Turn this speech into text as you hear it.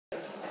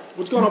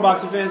What's going on,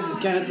 boxing fans? This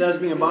is Kenneth,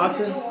 Lesbian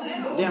Boxing.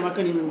 Damn, I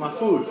couldn't even eat my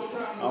food.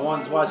 I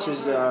wanted to watch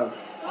his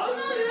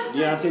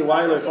DEONTAY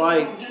Wilder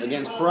fight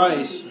against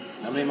Price.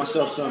 I made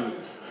myself some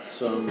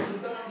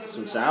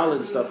salad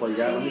and stuff like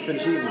that. Let me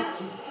finish eating.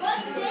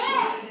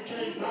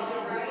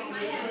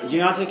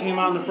 DEONTAY came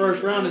out in the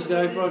first round. This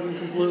guy fucking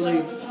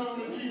completely,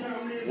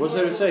 what's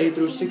there to say? He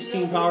threw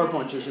 16 power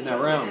punches in that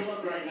round.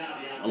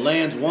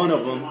 Lands one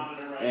of them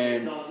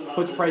and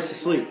puts Price to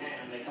sleep.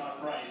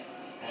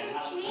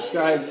 This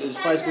guy, his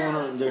fight's going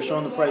on. They're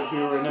showing the fight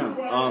here right now.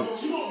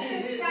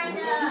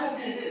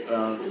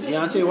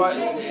 DEONTAY Wilder,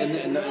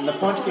 and the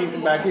punch came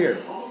from back here.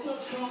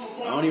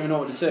 I don't even know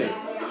what to say.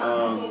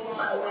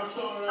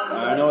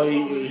 I know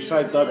he's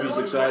hyped up. He's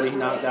excited. He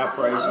knocked out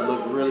Price. He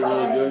looked really,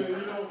 really good.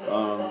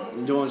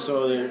 In doing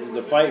so,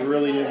 the fight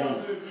really didn't.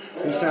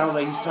 He sounds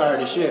like he's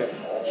tired of shit.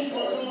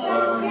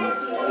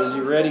 Is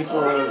he ready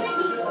for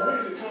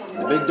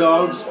the big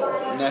dogs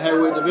in that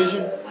heavyweight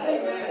division?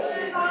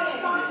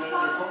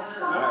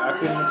 I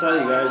couldn't even tell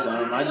you guys.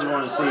 I just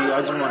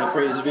want to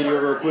create this video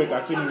real quick.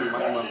 I couldn't eat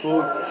my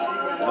food.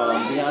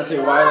 DEONTAY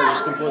Wilder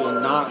just completely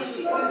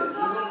knocks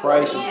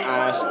Price's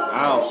ass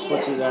out,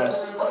 puts his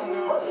ass.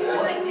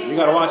 You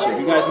gotta watch it. If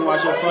you guys can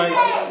watch that fight,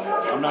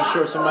 I'm not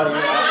sure if somebody.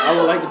 I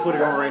would like to put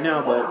it on right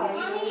now, but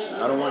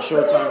I don't want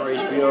Showtime or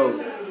HBO to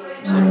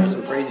send me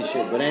some crazy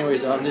shit. But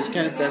anyways, this is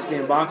Kenneth,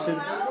 Lesbian Boxing.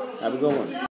 Have a good one.